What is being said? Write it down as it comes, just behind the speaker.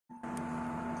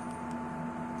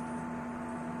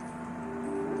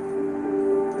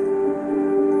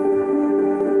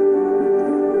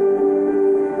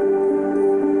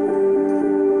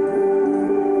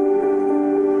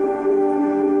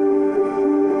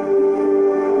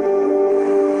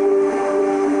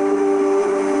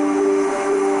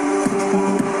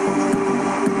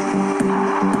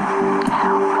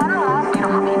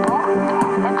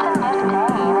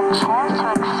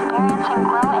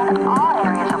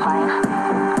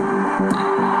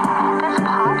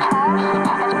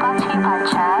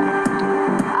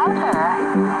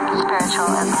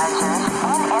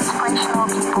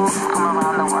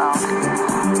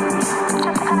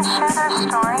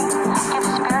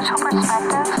spiritual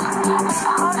perspectives, and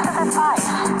positive advice.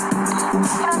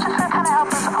 Just to kind of help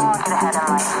us all get ahead in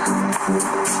life.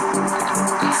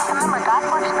 Remember, God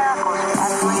works miracles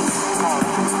every day.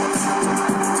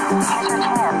 Here's your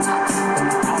chance.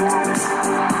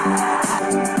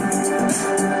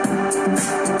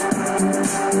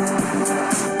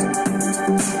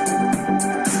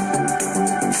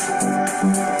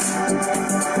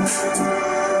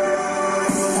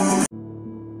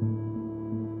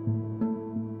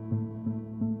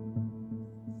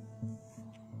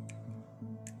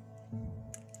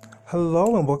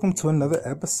 Hello and welcome to another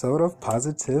episode of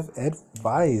Positive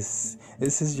Advice.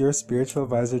 This is your spiritual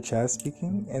advisor Chad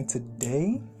speaking, and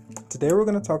today we're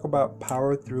going to talk about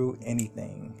power through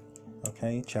anything.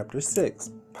 Okay, chapter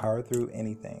 6, power through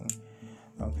anything.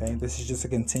 Okay, this is just a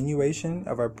continuation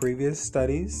of our previous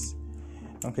studies,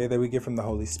 okay, that we get from the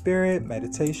Holy Spirit,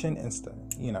 meditation, and stuff,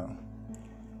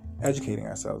 educating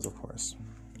ourselves, of course.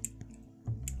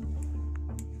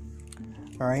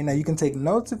 All right, now you can take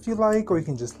notes if you like, or you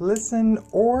can just listen,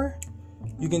 or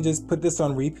you can just put this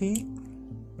on repeat,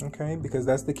 okay, because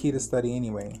that's the key to study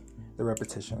anyway, the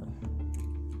repetition.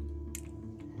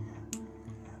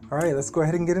 All right, let's go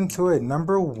ahead and get into it.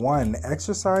 Number 1,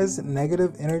 exercise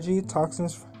negative energy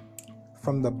toxins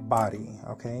from the body,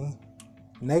 okay?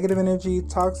 Negative energy,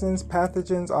 toxins,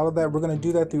 pathogens, all of that, we're going to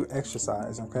do that through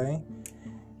exercise, okay?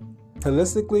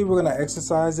 Holistically, we're going to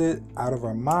exercise it out of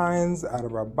our minds, out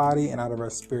of our body, and out of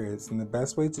our spirits. And the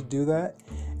best way to do that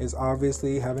is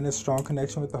obviously having a strong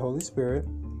connection with the Holy Spirit.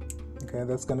 Okay,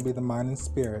 that's going to be the mind and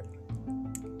spirit.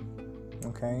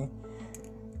 Okay.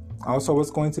 Also, what's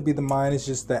going to be the mind is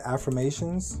just the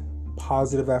affirmations,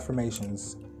 positive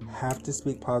affirmations. Have to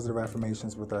speak positive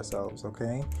affirmations with ourselves,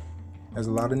 okay? There's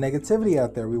a lot of negativity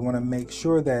out there. We want to make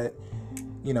sure that,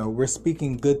 we're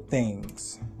speaking good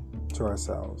things to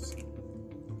ourselves.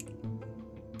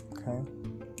 Okay.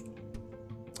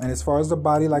 And as far as the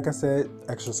body, like I said,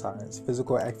 exercise,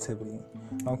 physical activity.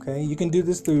 Okay. You can do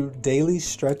this through daily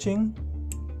stretching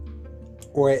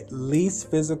or at least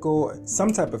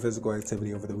some type of physical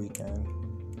activity over the weekend.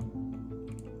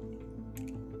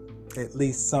 At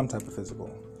least some type of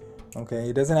physical. Okay.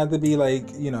 It doesn't have to be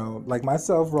like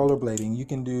myself, rollerblading. You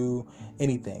can do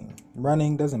anything.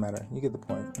 Running, doesn't matter. You get the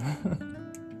point.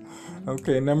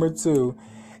 Okay. Number 2.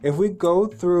 If we go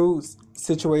through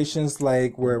situations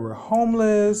like where we're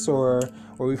homeless or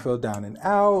where we feel down and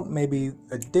out, maybe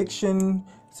addiction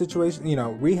situation,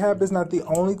 rehab is not the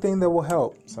only thing that will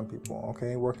help some people,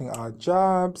 okay? Working odd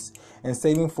jobs and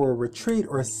saving for a retreat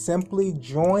or simply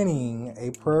joining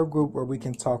a prayer group where we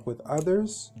can talk with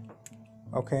others,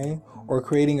 okay? Or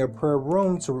creating a prayer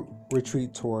room to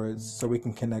retreat towards so we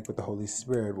can connect with the Holy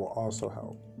Spirit will also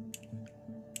help,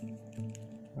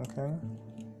 okay?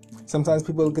 Sometimes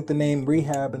people look at the name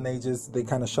rehab and they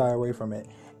kind of shy away from it.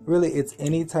 Really, it's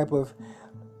any type of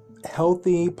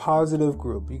healthy, positive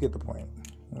group. You get the point,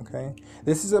 okay?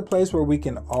 This is a place where we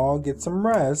can all get some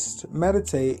rest,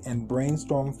 meditate, and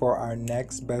brainstorm for our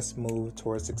next best move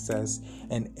towards success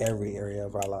in every area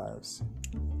of our lives.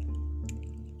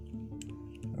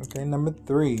 Okay, number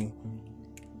 3.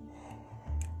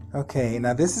 Okay,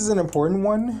 now this is an important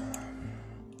one.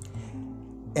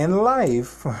 In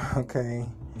life, okay,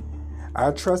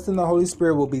 our trust in the Holy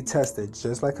Spirit will be tested,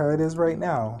 just like how it is right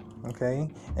now, okay?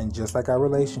 And just like our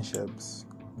relationships,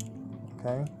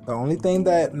 okay? The only thing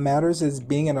that matters is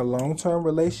being in a long-term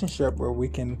relationship where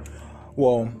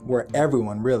where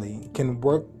everyone really can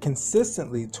work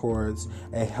consistently towards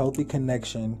a healthy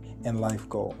connection and life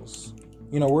goals.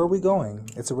 Where are we going?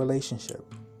 It's a relationship.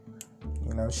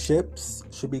 Ships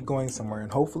should be going somewhere,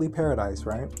 and hopefully paradise,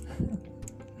 right?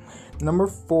 Number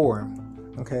 4.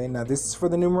 Okay, now this is for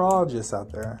the numerologists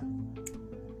out there.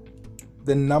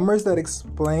 The numbers that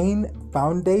explain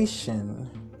foundation,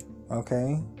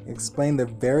 okay, explain the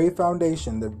very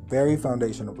foundation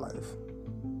of life.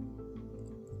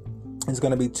 It's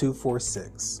going to be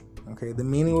 246. Okay, the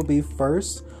meaning will be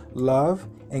first, love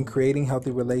and creating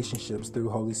healthy relationships through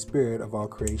Holy Spirit of all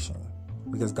creation,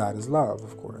 because God is love,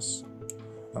 of course.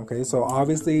 Okay, so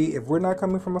obviously, if we're not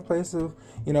coming from a place of,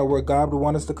 where God would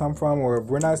want us to come from, or if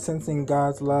we're not sensing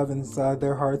God's love inside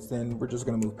their hearts, then we're just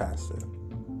going to move past it.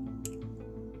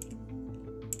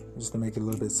 Just to make it a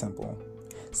little bit simple.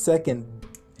 Second,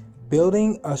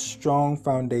 building a strong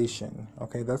foundation.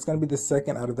 Okay, that's going to be the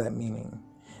second out of that meaning.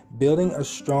 Building a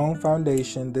strong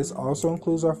foundation. This also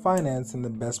includes our finance, and the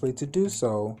best way to do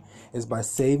so is by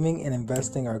saving and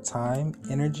investing our time,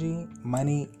 energy,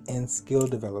 money, and skill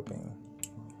developing.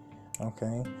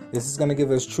 Okay, this is going to give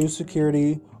us true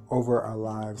security over our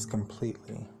lives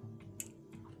completely.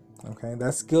 Okay,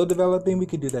 that's skill developing. We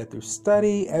can do that through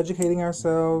study, educating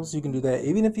ourselves. You can do that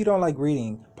even if you don't like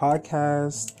reading.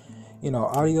 Podcasts,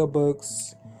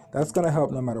 audiobooks. That's going to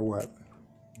help no matter what.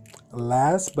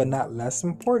 Last but not less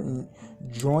important,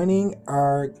 joining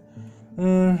our...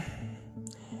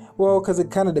 because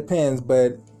it kind of depends,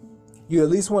 but you at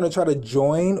least want to try to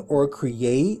join or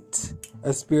create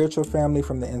a spiritual family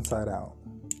from the inside out.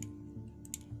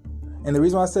 And the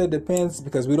reason why I say it depends is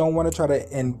because we don't want to try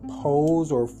to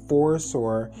impose or force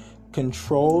or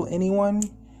control anyone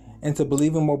into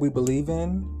believing what we believe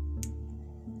in,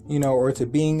 or to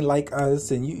being like us.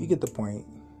 And you get the point.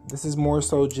 This is more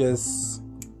so just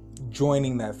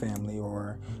joining that family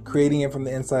or creating it from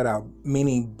the inside out,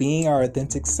 meaning being our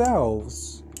authentic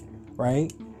selves,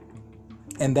 right?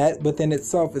 And that within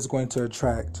itself is going to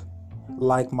attract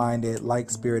like-minded,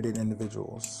 like-spirited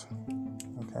individuals.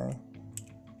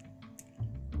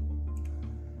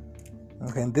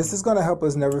 Okay, and this is going to help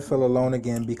us never feel alone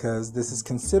again, because this is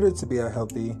considered to be a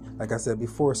healthy, like I said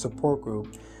before, support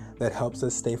group that helps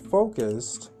us stay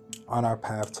focused on our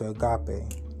path to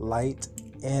agape, light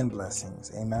and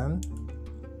blessings. Amen.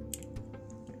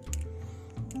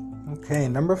 Okay,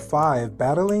 number 5,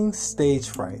 battling stage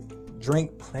fright.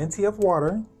 Drink plenty of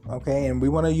water, okay, and we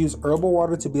want to use herbal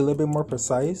water to be a little bit more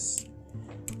precise,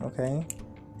 okay.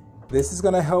 This is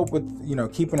going to help with,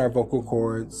 keeping our vocal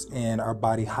cords and our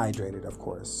body hydrated, of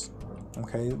course.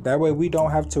 Okay, that way we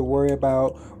don't have to worry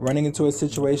about running into a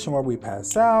situation where we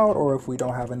pass out or if we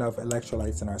don't have enough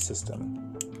electrolytes in our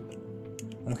system.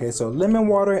 Okay, so lemon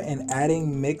water and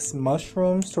adding mixed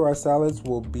mushrooms to our salads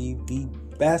will be the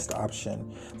best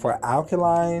option for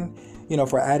alkaline,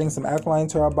 for adding some alkaline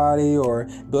to our body or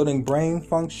building brain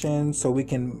function so we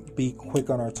can be quick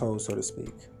on our toes, so to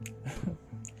speak.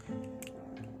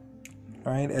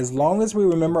 All right, as long as we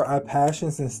remember our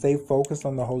passions and stay focused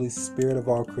on the Holy Spirit of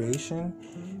all creation,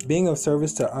 being of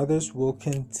service to others will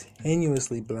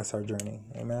continuously bless our journey.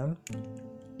 Amen.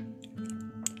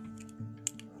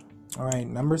 All right,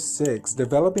 number 6,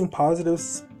 developing positive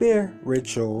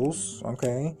spirituals,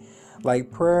 okay, like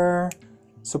prayer,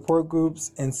 support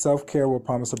groups, and self-care will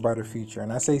promise a brighter future.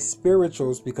 And I say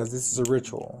spirituals because this is a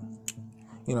ritual.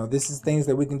 This is things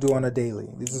that we can do on a daily.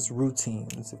 This is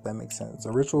routines, if that makes sense.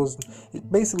 A ritual is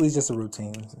basically just a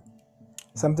routine.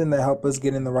 Something that helps us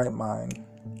get in the right mind.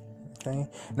 Okay?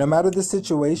 No matter the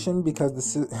situation,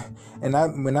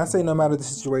 when I say no matter the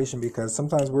situation, because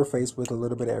sometimes we're faced with a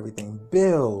little bit of everything.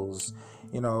 Bills,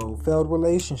 failed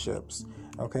relationships.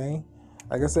 Okay?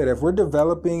 Like I said, if we're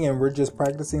developing and we're just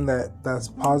practicing those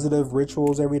positive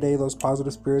rituals every day, those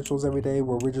positive spirituals every day,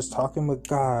 where we're just talking with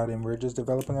God and we're just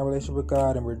developing our relationship with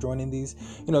God and we're joining these,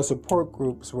 support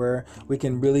groups where we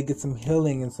can really get some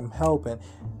healing and some help. And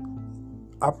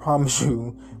I promise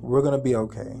you, we're going to be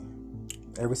okay.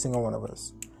 Every single one of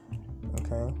us.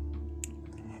 Okay?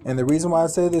 And the reason why I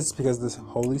say this is because the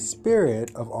Holy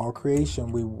Spirit of all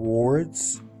creation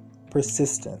rewards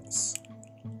persistence.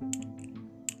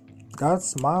 God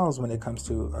smiles when it comes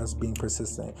to us being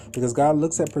persistent, because God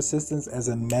looks at persistence as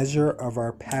a measure of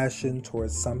our passion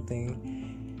towards something.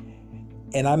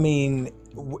 And I mean,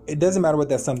 it doesn't matter what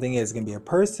that something is. It can be a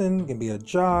person, it can be a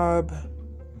job,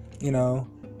 it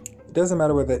doesn't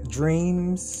matter what that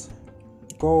dreams,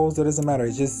 goals, it doesn't matter.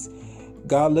 It's just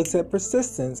God looks at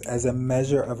persistence as a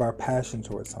measure of our passion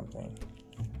towards something.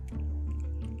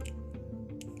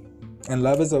 And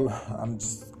love is I'm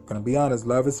just going to be honest,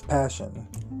 love is passion.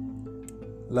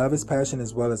 Love is passion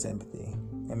as well as empathy.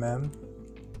 Amen?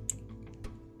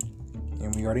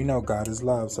 And we already know God is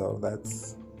love, so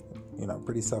that's,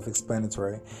 pretty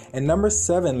self-explanatory. And number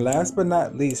 7, last but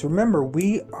not least, remember,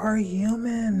 we are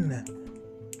human.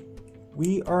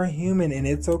 We are human, and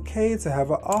it's okay to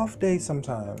have an off day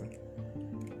sometime.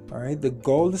 All right? The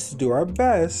goal is to do our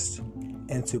best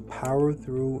and to power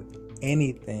through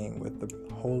anything with the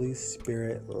Holy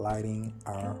Spirit lighting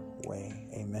our way.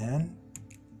 Amen?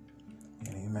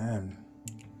 Amen.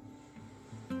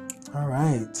 All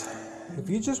right. If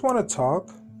you just want to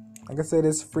talk, like I said,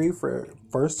 it's free for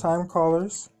first-time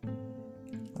callers.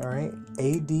 All right.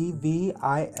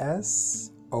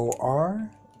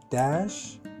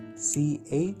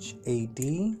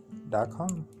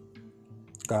 advisor-chad.com.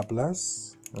 God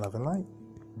bless. Love and light.